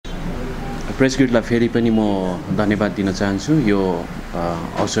Press गिल्डलाई फेरि पनि म धन्यवाद दिन चाहन्छु यो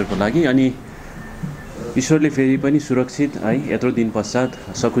अवसरको लागि। अनि ईश्वरले फेरि पनि सुरक्षित है यत्रो दिन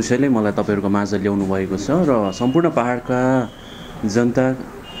पश्चात सकुशलै मलाई तपाईँहरूको माझ ल्याउनु भएको छ र सम्पूर्ण पहाडका जनता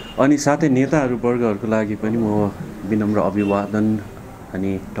अनि साथै नेताहरू वर्गहरूको लागि पनि म विनम्र अभिवादन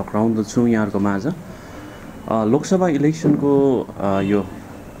अनि टक्राउँदछु यहाँहरूको माझ। लोकसभा इलेक्सनको यो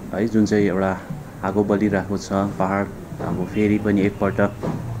है जुन चाहिँ एउटा आगो बलिरहेको छ पहाड, अब फेरि पनि एकपल्ट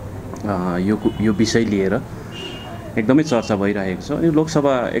यो विषय लिएर एकदमै चर्चा भइरहेको छ। अनि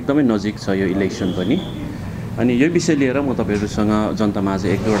लोकसभा एकदमै नजिक छ यो इलेक्सन पनि। अनि यो विषय लिएर म तपाईँहरूसँग जनतामाझ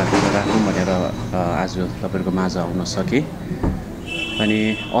एक दुईवटा कुरा राखौँ भनेर आज तपाईँहरूको माझ आउन सकेँ। अनि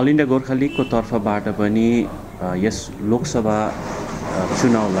अल इन्डिया गोर्खा लिगको तर्फबाट पनि यस लोकसभा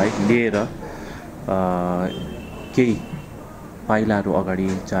चुनावलाई लिएर केही पाइलाहरू अगाडि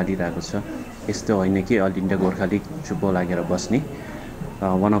चालिरहेको छ। यस्तो होइन कि अल इन्डिया गोर्खा लिग चुप्पो लागेर बस्ने।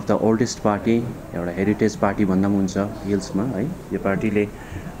 One of the oldest party, एउटा हेरिटेज पार्टी भन्दा पनि हुन्छ हिल्समा है। यो पार्टीले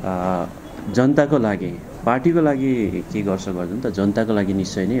जनताको लागि, पार्टीको लागि के गर्छ गर्दैन त, जनताको लागि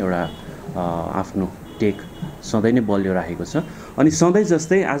निश्चय नै एउटा आफ्नो टेक सधैँ नै बलियो राखेको छ। अनि सधैँ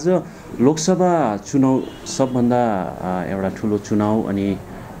जस्तै आज लोकसभा चुनाव सबभन्दा एउटा ठुलो चुनाव अनि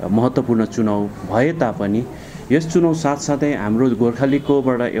महत्त्वपूर्ण चुनाव भए तापनि यस चुनाव साथसाथै हाम्रो गोर्खा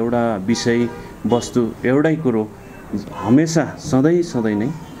लिगकोबाट एउटा विषय वस्तु एउटै कुरो हमेसा सधैँ नै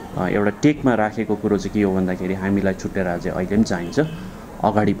एउटा टेकमा राखेको कुरो चाहिँ के हो भन्दाखेरि हामीलाई छुट्टै राज्य अहिले पनि चाहिन्छ,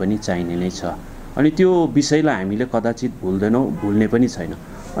 अगाडि पनि चाहिने नै छ। अनि त्यो विषयलाई हामीले कदाचित भुल्दैनौँ, भुल्ने पनि छैन।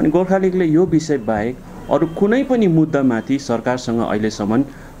 अनि गोर्खा लिगले यो विषय बाहेक अरू कुनै पनि मुद्दामाथि सरकारसँग अहिलेसम्म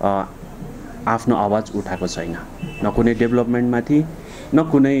आफ्नो आवाज उठाएको छैन, न कुनै डेभलपमेन्टमाथि न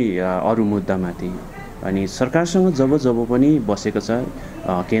कुनै अरू मुद्दामाथि। अनि सरकारसँग जब पनि बसेको छ,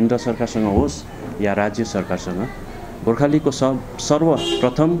 केन्द्र सरकारसँग होस् या राज्य सरकारसँग, गोर्खा लिगको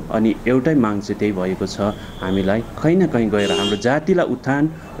सर्वप्रथम अनि एउटै माग चाहिँ त्यही भएको छ, हामीलाई कहीँ न कहीँ गएर हाम्रो जातिलाई उत्थान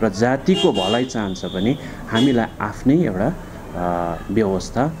र जातिको भलाइ चाहन्छ भने हामीलाई आफ्नै एउटा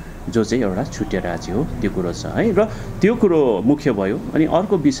व्यवस्था जो चाहिँ एउटा छुट्टै राज्य हो त्यो कुरो छ है। र त्यो कुरो मुख्य भयो। अनि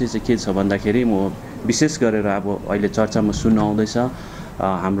अर्को विषय चाहिँ के छ भन्दाखेरि म विशेष गरेर अब अहिले चर्चामा सुन्न आउँदैछ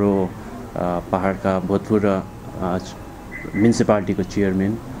हाम्रो पहाडका भूतपूर्व म्युनिसिपालिटीको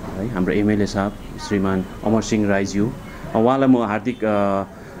चेयरम्यान है, हाम्रो एमएलए साहब श्रीमान अमर सिंह राईज्यू, उहाँलाई म हार्दिक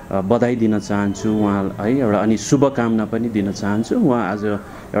बधाई दिन चाहन्छु उहाँ है एउटा, अनि शुभकामना पनि दिन चाहन्छु। उहाँ आज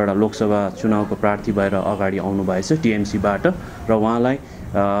एउटा लोकसभा चुनावको प्रार्थी भएर अगाडि आउनु भएछ टिएमसीबाट र उहाँलाई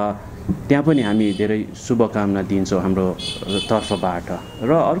त्यहाँ पनि हामी धेरै शुभकामना दिन्छौँ हाम्रो तर्फबाट।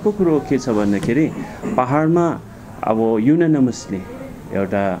 र अर्को कुरो के छ भन्दाखेरि पहाडमा अब युनानिमसली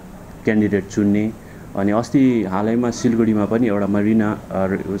एउटा क्यान्डिडेट चुन्ने, अनि अस्ति हालैमा सिलगढीमा पनि एउटा मरिना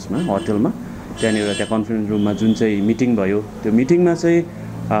उसमा होटलमा त्यहाँ कन्फरेन्स रुममा जुन चाहिँ मिटिङ भयो, त्यो मिटिङमा चाहिँ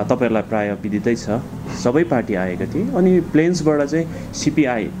तपाईँहरूलाई प्रायः विदितै छ सबै पार्टी आएका थिए। अनि प्लेन्सबाट चाहिँ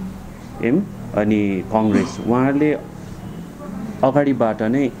सिपिआइएम अनि कङ्ग्रेस उहाँहरूले अगाडिबाट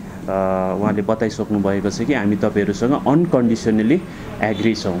नै उहाँले बताइसक्नु भएको छ कि हामी तपाईँहरूसँग अनकन्डिसनली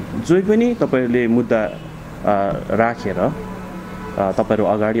एग्री छौँ। जो पनि तपाईँहरूले मुद्दा राखेर तपाईँहरू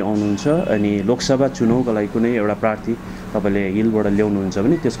अगाडि आउनुहुन्छ अनि लोकसभा चुनावको लागि कुनै एउटा प्रार्थी तपाईँले हिलबाट ल्याउनुहुन्छ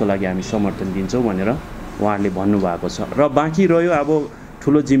भने त्यसको लागि हामी समर्थन दिन्छौँ भनेर उहाँहरूले भन्नुभएको छ। र बाँकी रह्यो अब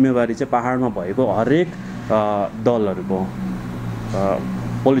ठुलो जिम्मेवारी चाहिँ पहाडमा भएको हरेक दलहरूको,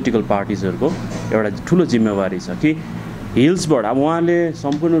 पोलिटिकल पार्टिजहरूको एउटा ठुलो जिम्मेवारी छ कि हिल्सबाट अब उहाँले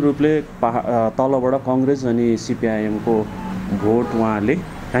सम्पूर्ण रूपले तलबाट कङ्ग्रेस अनि सिपिआइएमको भोट उहाँले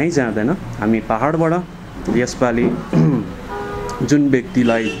कहीँ जाँदैन। हामी पहाडबाट यसपालि जुन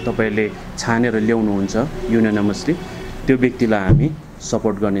व्यक्तिलाई तपाईँले छानेर ल्याउनुहुन्छ युनानिमसली त्यो व्यक्तिलाई हामी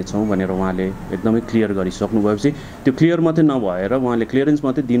सपोर्ट गर्नेछौँ भनेर उहाँले एकदमै क्लियर गरिसक्नु भएपछि त्यो क्लियर मात्रै नभएर उहाँले क्लियरेन्स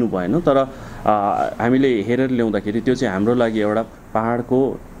मात्रै दिनु भएन, तर हामीले हेरेर ल्याउँदाखेरि त्यो चाहिँ हाम्रो लागि एउटा पहाडको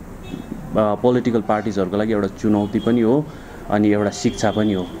पोलिटिकल पार्टिजहरूको लागि एउटा चुनौती पनि हो अनि एउटा शिक्षा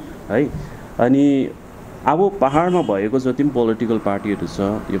पनि हो है। अनि अब पहाडमा भएको जति पनि पोलिटिकल पार्टीहरू छ,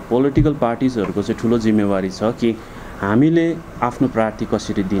 यो पोलिटिकल पार्टिजहरूको चाहिँ ठुलो जिम्मेवारी छ कि हामीले आफ्नो प्रार्थी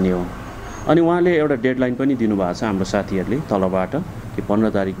कसरी दिने हो। अनि उहाँले एउटा डेडलाइन पनि दिनुभएको छ हाम्रो साथीहरूले तलबाट कि 15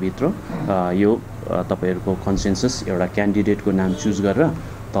 तारिकभित्र यो तपाईँहरूको कन्सेन्सस एउटा क्यान्डिडेटको नाम चुज गरेर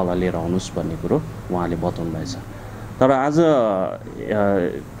तल लिएर आउनुहोस् भन्ने कुरो उहाँले बताउनु भएछ। तर आज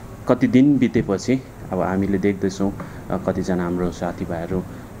कति दिन बितेपछि अब हामीले देख्दैछौँ कतिजना हाम्रो साथीभाइहरू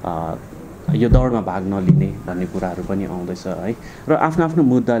यो दौडमा भाग नलिने भन्ने कुराहरू पनि आउँदैछ है। र आफ्नो आफ्नो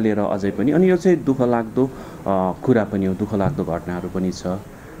मुद्दा लिएर अझै पनि, अनि यो चाहिँ दुःखलाग्दो कुरा पनि हो, दुःखलाग्दो घटनाहरू पनि छ।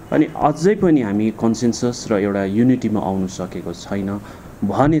 अनि अझै पनि हामी कन्सेन्सस र एउटा युनिटीमा आउनु सकेको छैन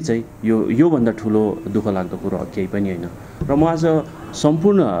भने चाहिँ योभन्दा ठुलो दुःखलाग्दो कुरो केही पनि होइन। र म आज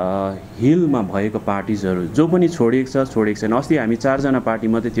सम्पूर्ण हिलमा भएको पार्टिजहरू जो पनि छोडिएको छैन। अस्ति हामी 4 जना पार्टी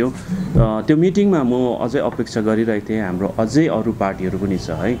मात्रै थियो। त्यो मिटिङमा म अझै अपेक्षा गरिरहेको थिएँ हाम्रो अझै अरू पार्टीहरू पनि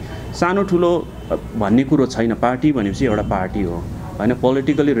छ है। सानो ठुलो भन्ने कुरो छैन, पार्टी भनेपछि एउटा पार्टी हो हैन।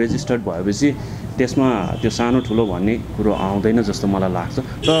 पोलिटिकली रेजिस्टर्ड भएपछि त्यसमा त्यो सानो ठुलो भन्ने कुरो आउँदैन जस्तो मलाई लाग्छ।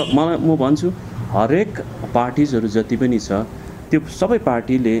 त म भन्छु हरेक पार्टिजहरू जति पनि छ त्यो सबै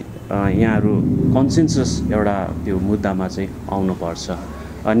पार्टीले यहाँहरू कन्सेन्सस एउटा त्यो मुद्दामा चाहिँ आउनुपर्छ।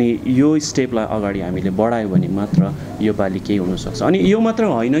 अनि यो स्टेपलाई अगाडि हामीले बढायो भने मात्र योपालि केही हुनसक्छ। अनि यो मात्र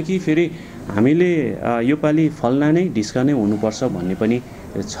होइन कि फेरि हामीले योपालि फल्ना नै ढिस्का नै हुनुपर्छ भन्ने पनि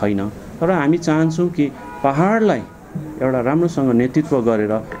छैन। तर हामी चाहन्छौँ कि पहाडलाई एउटा राम्रोसँग नेतृत्व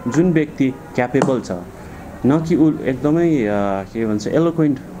गरेर जुन व्यक्ति क्यापेबल छ, न कि ऊ एकदमै के भन्छ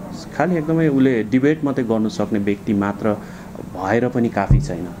एलोक्वेन्ट, खालि एकदमै उसले डिबेट मात्रै गर्नु सक्ने व्यक्ति मात्र भएर पनि काफी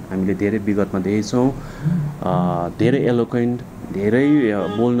छैन। हामीले धेरै विगतमा देखेछौँ धेरै एलोक्वेन्ट, धेरै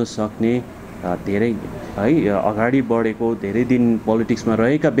बोल्न सक्ने, धेरै है अगाडि बढेको, धेरै दिन पोलिटिक्समा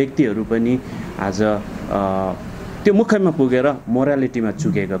रहेका व्यक्तिहरू पनि आज त्यो मुखमा पुगेर मोरालिटीमा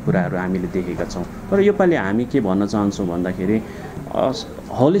चुकेका कुराहरू हामीले देखेका छौँ। तर योपालि हामी के भन्न चाहन्छौँ भन्दाखेरि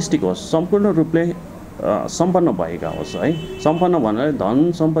होलिस्टिक होस्, सम्पूर्ण रूपले सम्पन्न भएका होस् है। सम्पन्न भन्नाले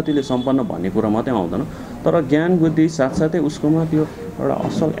धन सम्पत्तिले सम्पन्न भन्ने कुरा मात्रै आउँदैन, तर ज्ञान बुद्धि साथसाथै उसकोमा त्यो एउटा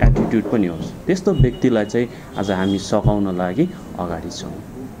असल एटिट्युड पनि होस्। त्यस्तो व्यक्तिलाई चाहिँ आज हामी सघाउन लागि अगाडि छौँ।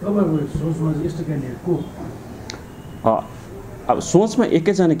 अब सोचमा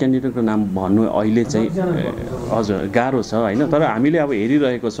एकैजना क्यान्डिडेटको नाम भन्नु अहिले चाहिँ हजुर गाह्रो छ होइन। तर हामीले अब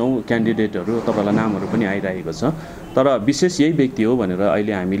हेरिरहेको छौँ क्यान्डिडेटहरू, तपाईँलाई नामहरू पनि आइरहेको छ। तर विशेष यही व्यक्ति हो भनेर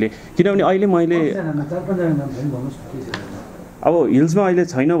अहिले हामीले, किनभने अहिले मैले अब हिल्समा अहिले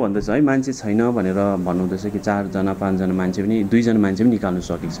छैन भन्दैछ है, मान्छे छैन भनेर भन्नुहुँदैछ कि 4 जना 5 जना मान्छे पनि 2 जना मान्छे पनि निकाल्नु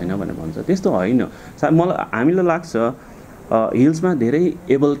सकेको छैन भनेर भन्छ। त्यस्तो होइन। मलाई हामीलाई लाग्छ हिल्समा धेरै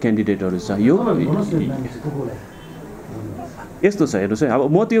एबल क्यान्डिडेटहरू छ। यो यस्तो छ हेर्नुहोस् है, अब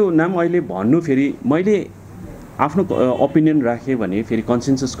म त्यो नाम अहिले भन्नु फेरि मैले आफ्नो ओपिनियन राखेँ भने फेरि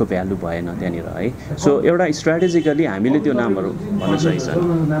कन्सेन्ससको भ्यालु भएन त्यहाँनिर है। सो एउटा स्ट्राटेजिकली हामीले त्यो नामहरू भन्न सकिन्छ।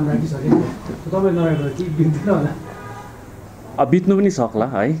 अब बित्नु पनि सक्ला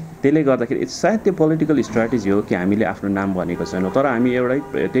है। त्यसले गर्दाखेरि सायद त्यो पोलिटिकल स्ट्राटेजी हो कि हामीले आफ्नो नाम भनेको छैनौँ। तर हामी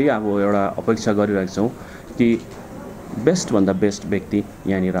त्यही अब एउटा अपेक्षा गरिरहेको छौँ कि बेस्टभन्दा बेस्ट व्यक्ति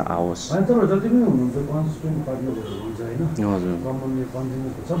यहाँनिर आओस्।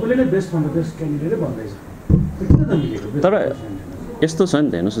 तर यस्तो छ नि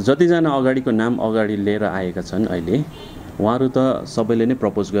त हेर्नुहोस्, जतिजना अगाडिको नाम अगाडि लिएर आएका छन् अहिले उहाँहरू त सबैले नै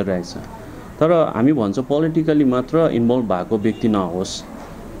प्रपोज गरिरहेछ। तर हामी भन्छौँ पोलिटिकली मात्र इन्भल्भ भएको व्यक्ति नहोस्,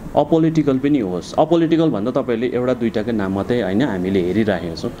 अपोलिटिकल पनि होस्। अपोलिटिकल भन्दा तपाईँले एउटा दुईटाकै नाम मात्रै होइन हामीले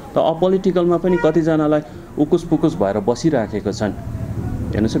हेरिराखेका छौँ। त अपोलिटिकलमा पनि कतिजनालाई उकुस पुकुस भएर बसिराखेको छन्।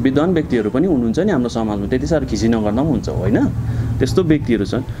 हेर्नुहोस् विद्वान व्यक्तिहरू पनि हुनुहुन्छ नि हाम्रो समाजमा, त्यति साह्रो खिसी नगर्दा पनि हुन्छ होइन, त्यस्तो व्यक्तिहरू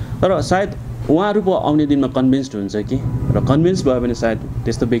छन्। तर सायद उहाँहरू पो आउने दिनमा कन्भिन्स्ड हुन्छ कि, र कन्भिन्स भयो भने सायद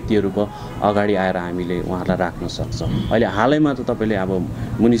त्यस्तो व्यक्तिहरू पो अगाडि आएर हामीले उहाँहरूलाई राख्न सक्छौँ। अहिले हालैमा त तपाईँले अब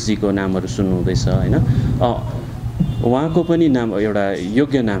मुनिसजीको नामहरू सुन्नुहुँदैछ होइन, उहाँको पनि नाम एउटा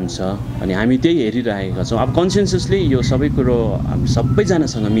योग्य नाम छ। अनि हामी त्यही हेरिरहेका छौँ। अब कन्सेन्ससली यो सबै कुरो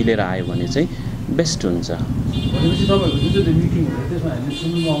सबैजनासँग मिलेर आयो भने चाहिँ बेस्ट हुन्छ। भनेपछि तपाईँहरूको जुन चाहिँ मिटिङ हो त्यसमा हामीले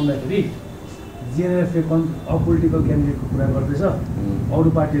सुन्नु आउँदाखेरि जिएनएलएफले अपोलिटिकल क्यान्डिडेटको कुरा गर्दैछ, अरू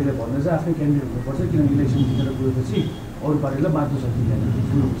पार्टीहरूले भन्दैछ आफ्नै क्यान्डिडेट हुनुपर्छ, किनभने इलेक्सन जितेर गएपछि अरू पार्टीलाई बाँच्नु सक्दैन,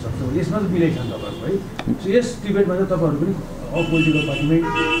 हुनसक्छ। यसमा चाहिँ मिलेको छ तपाईँहरूको है। सो यस डिबेटमा चाहिँ तपाईँहरू पनि अपोलिटिकल पार्टीमै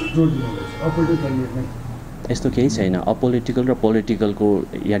जोड दिनुहुन्छ, अपोलिटिकल क्यान्डिडेटमै। यस्तो केही छैन, अपोलिटिकल र पोलिटिकलको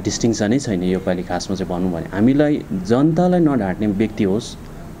या डिस्टिङसनै छैन योपालि खासमा चाहिँ भनौँ भने। हामीलाई जनतालाई नढाँट्ने व्यक्ति होस्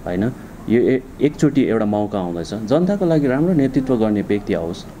होइन, यो एकचोटि एउटा मौका आउँदैछ, जनताको लागि राम्रो नेतृत्व गर्ने व्यक्ति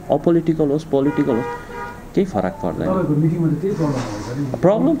आओस्, अपोलिटिकल होस् पोलिटिकल होस् केही फरक पर्दैन।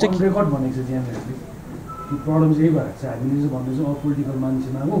 प्रब्लम चाहिँ रेकर्ड भनेको छ जिएनएलएफले, प्रब्लम चाहिँ यही भएको छ। हामीले चाहिँ भन्दैछौँ अपोलिटिकल मान्छे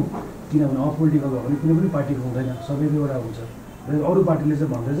मागौँ, किनभने अपोलिटिकल भयो भने कुनै पनि पार्टीको हुँदैन, सबैको एउटा हुन्छ। र अरू पार्टीले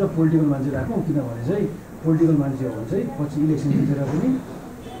चाहिँ भन्दैछ पोलिटिकल मान्छे राखौँ, किनभने चाहिँ पोलिटिकल मान्छे हो भने चाहिँ पछि इलेक्सन जितेर पनि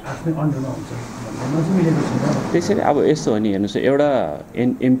आफ्नै अन्डरमा हुन्छ भन्नेमा चाहिँ मिलेको छैन। त्यसैले अब यस्तो हो नि हेर्नुहोस्, एउटा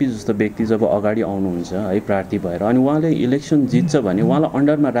एमपी जस्तो व्यक्ति जब अगाडि आउनुहुन्छ है प्रार्थी भएर, अनि उहाँले इलेक्सन जित्छ भने उहाँलाई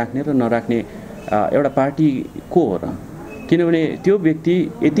अन्डरमा राख्ने र नराख्ने एउटा पार्टी को हो र? किनभने त्यो व्यक्ति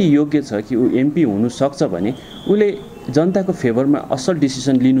यति योग्य छ कि ऊ एमपी हुनसक्छ भने उसले जनताको फेभरमा असल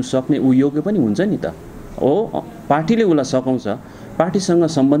डिसिसन लिनु सक्ने ऊ योग्य पनि हुन्छ नि त हो। पार्टीले उसलाई सघाउँछ, पार्टीसँग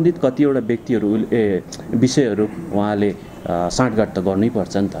सम्बन्धित कतिवटा व्यक्तिहरू विषयहरू उहाँले साँठगाँठ त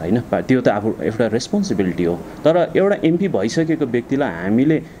गर्नैपर्छ नि त होइन त्यो त अब एउटा रेस्पोन्सिबिलिटी हो तर एउटा एमपी भइसकेको व्यक्तिलाई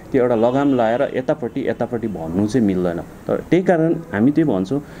हामीले त्यो एउटा लगाम लाएर यतापट्टि भन्नु चाहिँ मिल्दैन तर त्यही कारण हामी त्यही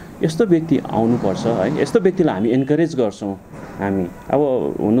भन्छौँ यस्तो व्यक्ति आउनुपर्छ है यस्तो व्यक्तिलाई हामी इन्करेज गर्छौँ हामी अब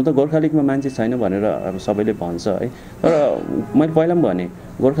हुनु त गोर्खा लिगमा मान्छे छैन भनेर अब सबैले भन्छ है तर मैले पहिला पनि भने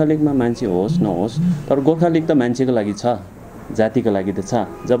गोर्खा लिगमा मान्छे होस् नहोस् तर गोर्खा लिग त मान्छेको लागि छ जातिको लागि त छ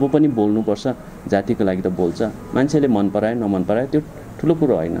जब पनि बोल्नुपर्छ जातिको लागि त बोल्छ मान्छेले मन पराए नमन पराए त्यो ठुलो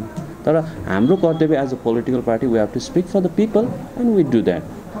कुरो होइन तर हाम्रो कर्तव्य as a political party we have to speak for the people and we do that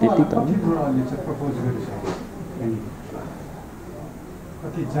त्यति त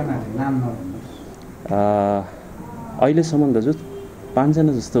अहिलेसम्म दाजु 5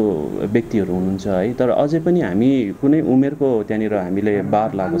 जना जस्तो व्यक्तिहरू हुनुहुन्छ है तर अझै पनि हामी कुनै उमेरको त्यहाँनिर हामीले बार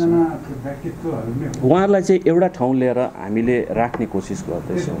लागेको छौँ उहाँहरूलाई चाहिँ एउटा ठाउँ लिएर हामीले राख्ने कोसिस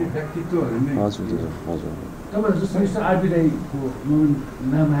गर्दैछौँ हजुर हजुर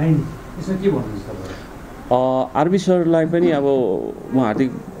आरबी सरलाई पनि अब म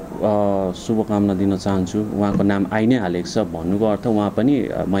हार्दिक शुभकामना दिन चाहन्छु उहाँको नाम आइ नै हालेको छ भन्नुको अर्थ उहाँ पनि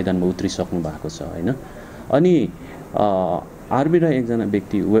मैदानमा उत्रिसक्नु भएको छ होइन अनि आरबी राई एकजना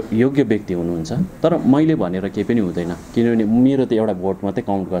व्यक्ति योग्य व्यक्ति हुनुहुन्छ तर मैले भनेर केही पनि हुँदैन किनभने मेरो त एउटा भोट मात्रै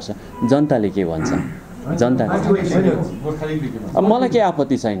काउन्ट गर्छ जनताले के भन्छ जनताले मलाई केही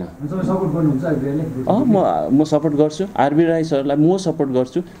आपत्ति छैन म सपोर्ट गर्छु आरबी राई सरलाई म सपोर्ट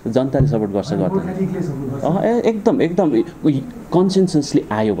गर्छु जनताले सपोर्ट गर्छ गर्दैन एकदम कन्सेन्ससली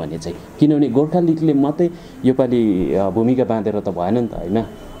आयो भने चाहिँ किनभने गोर्खा लिगले मात्रै योपालि भूमिका बाँधेर त भएन नि त होइन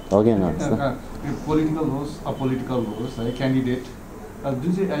हो कि होइन पोलिटिकल होस् अपोलिटिकल होस् है क्यान्डिडेट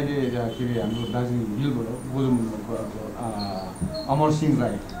जुन चाहिँ अहिले के अरे हाम्रो दार्जिलिङ हिलबाट गोजमुनको अमर सिंह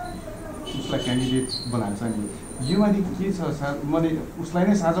राई उसलाई क्यान्डिडेट बनाएको छ नि योमाथि के छ मैले उसलाई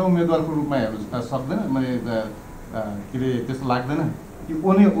नै साझा उम्मेदवारको रूपमा हेर्नु सक्दैन मैले के अरे त्यस्तो लाग्दैन कि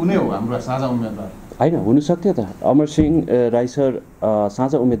उनी हो हाम्रो साझा उम्मेदवार होइन हुनसक्थ्यो त अमर सिंह राई सर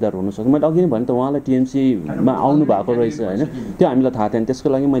साझा उम्मेदवार हुनसक्थ्यो मैले अघि नै भने त उहाँलाई टिएमसीमा आउनु भएको रहेछ होइन त्यो हामीलाई थाहा थिएन त्यसको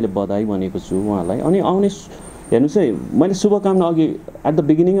लागि मैले बधाई भनेको छु उहाँलाई अनि आउने हेर्नुहोस् है मैले शुभकामना अघि एट द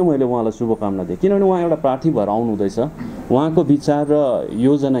बिगिनिङमै मैले उहाँलाई शुभकामना दिएँ किनभने उहाँ एउटा प्रार्थी भएर आउनु हुँदैछ उहाँको विचार र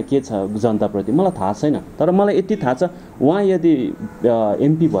योजना के छ जनताप्रति मलाई थाहा छैन तर मलाई यति थाहा छ उहाँ यदि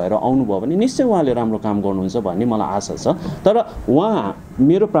एमपी भएर आउनुभयो भने निश्चय उहाँले राम्रो काम गर्नुहुन्छ भन्ने मलाई आशा छ तर उहाँ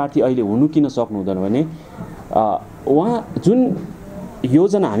मेरो प्रार्थी अहिले हुनु किन सक्नु हुँदैन भने उहाँ जुन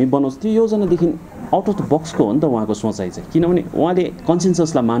योजना हामी बनाउँछ त्यो योजनादेखि आउट अफ द बक्सको हो नि त उहाँको सोचाइ चाहिँ किनभने उहाँले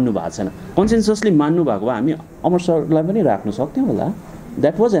कन्सेन्ससलाई मान्नु भएको छैन कन्सेन्ससली मान्नु भएको भए हामी अमर सरलाई पनि राख्नु सक्थ्यौँ होला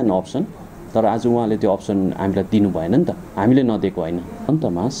द्याट वाज एन अप्सन तर आज उहाँले त्यो अप्सन हामीलाई दिनु भएन नि त हामीले नदिएको होइन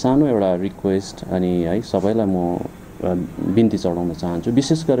अन्तमा सानो एउटा रिक्वेस्ट अनि है सबैलाई म बिन्ती चढाउन चाहन्छु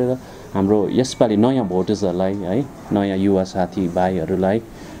विशेष गरेर हाम्रो यसपालि नयाँ भोटर्सहरूलाई है नयाँ युवा साथीभाइहरूलाई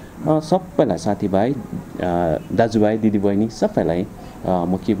सबैलाई साथीभाइ दाजुभाइ दिदीबहिनी सबैलाई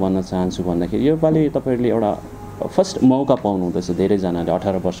म के भन्न चाहन्छु भन्दाखेरि योपालि तपाईँहरूले एउटा फर्स्ट मौका पाउनु हुँदैछ धेरैजनाले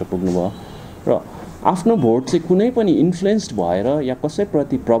 18 वर्ष पुग्नुभयो र आफ्नो भोट चाहिँ कुनै पनि इन्फ्लुएन्स्ड भएर या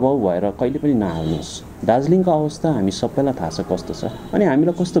कसैप्रति प्रभाव भएर कहिले पनि नहाल्नुहोस् दार्जिलिङको अवस्था हामी सबैलाई थाहा छ कस्तो छ अनि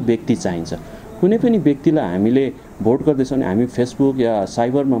हामीलाई कस्तो व्यक्ति चाहिन्छ कुनै पनि व्यक्तिलाई हामीले भोट गर्दैछौँ भने हामी फेसबुक या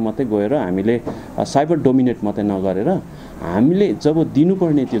साइबरमा मात्रै गएर हामीले साइबर डोमिनेट मात्रै नगरेर हामीले जब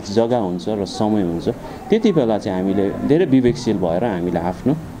दिनुपर्ने त्यो जग्गा हुन्छ र समय हुन्छ त्यति बेला चाहिँ हामीले धेरै विवेकशील भएर हामीले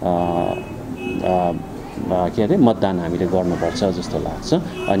आफ्नो के अरे मतदान हामीले गर्नुपर्छ जस्तो लाग्छ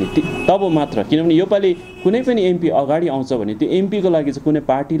अनि तब मात्र किनभने योपालि कुनै पनि एमपी अगाडि आउँछ भने त्यो एमपीको लागि चाहिँ कुनै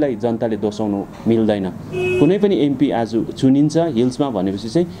पार्टीलाई जनताले दोषाउनु मिल्दैन कुनै पनि एमपी आज चुनिन्छ हिल्समा भनेपछि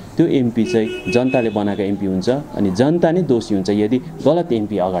चाहिँ त्यो एमपी चाहिँ जनताले बनाएको एमपी हुन्छ अनि जनता नै दोषी हुन्छ यदि गलत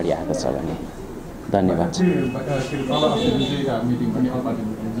एमपी अगाडि आएको छ भने धन्यवाद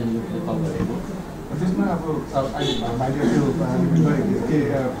त्यसमा अब अहिले भाइले त्यो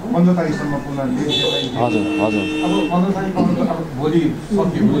 15 तारिकसम्म पुनः हजुर अब 15 तारिक अब भोलि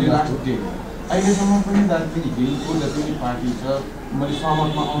सक्यो भोलि लास्ट डे अहिलेसम्म पनि दार्जिलिङ हिलको जति पनि पार्टी छ मैले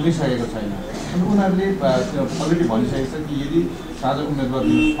सहमतमा आउँदै सकेको छैन अनि उनीहरूले अलरेडी भनिसकेको छ कि यदि साझा उम्मेदवार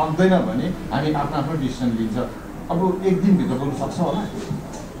दिन सक्दैन भने हामी आफ्नो डिसिसन लिन्छ अब एक दिनभित्र बोल्नु सक्छ होला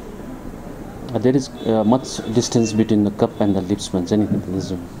there is much distance between the cup and the lips भन्छ नि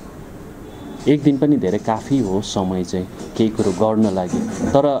एक दिन पनि धेरै काफी हो समय चाहिँ केही कुरो गर्न लागि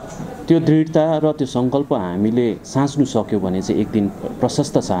तर त्यो दृढता र त्यो सङ्कल्प हामीले साँच्नु सक्यो भने चाहिँ एक दिन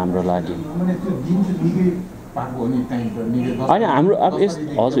प्रशस्त छ हाम्रो लागि होइन हाम्रो अब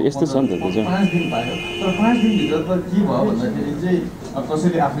हजुर यस्तो छ नि त दाजु 5 दिन भयो तर 5 दिनभित्र त के भयो भन्दाखेरि चाहिँ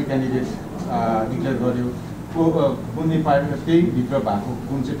कसैले आफ्नो क्यान्डिडेट डिक्लेयर गर्यो कुनै पार्टी त्यही भित्र भएको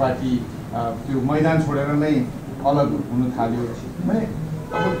कुन चाहिँ पार्टी त्यो मैदान छोडेर नै अलग हुन थाल्यो भने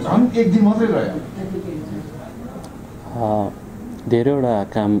अब झन् एक दिन मात्रै रह्यो धेरैवटा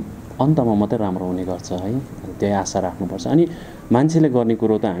काम अन्तमा मात्रै राम्रो हुने गर्छ है त्यही आशा राख्नुपर्छ अनि मान्छेले गर्ने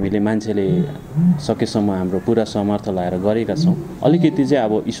कुरो त हामीले मान्छेले सकेसम्म हाम्रो पुरा समर्थ लगाएर गरेका छौँ अलिकति चाहिँ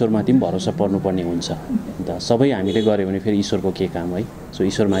अब ईश्वरमाथि पनि भरोसा पर्नुपर्ने हुन्छ अन्त सबै हामीले गऱ्यो भने फेरि ईश्वरको के काम है सो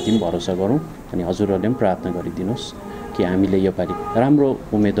ईश्वरमाथि पनि भरोसा गरौँ अनि हजुरहरूले पनि प्रार्थना गरिदिनुहोस् कि हामीले योपालि राम्रो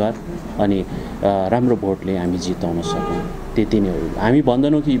उम्मेदवार अनि राम्रो भोटले हामी जिताउन सकौँ त्यति नै हो हामी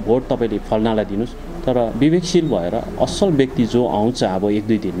भन्दैनौँ कि भोट तपाईँले फल्नालाई दिनुहोस् तर विवेकशील भएर असल व्यक्ति जो आउँछ अब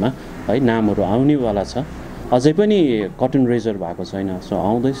 1-2 दिनमा है नामहरू आउनेवाला छ अझै पनि कर्टन रेजर भएको छैन सो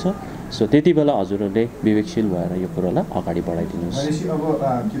आउँदैछ सो त्यति बेला हजुरहरूले विवेकशील भएर यो कुरोलाई अगाडि बढाइदिनुहोस् भनेपछि अब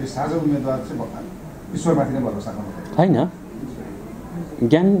के अरे साझा उम्मेदवार चाहिँ ईश्वरमाथि नै भरोसा गर्नु होइन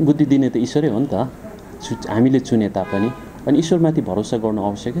ज्ञान बुद्धि दिने त ईश्वरै हो नि त हामीले चुने तापनि अनि ईश्वरमाथि भरोसा गर्नु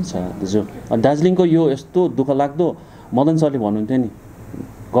आवश्यकै छ जो दार्जिलिङको यो यस्तो दुःखलाग्दो मदन सरले भन्नुहुन्थ्यो नि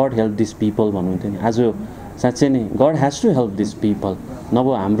गड हेल्प दिस पिपल भन्नुहुन्थ्यो नि आज साँच्चै नै God has to help this people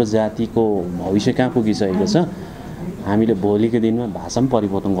नभए हाम्रो जातिको भविष्य कहाँ पुगिसकेको छ हामीले भोलिको दिनमा भाषा पनि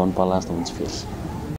परिवर्तन गर्नु पर्ला जस्तो हुन्छ फेरि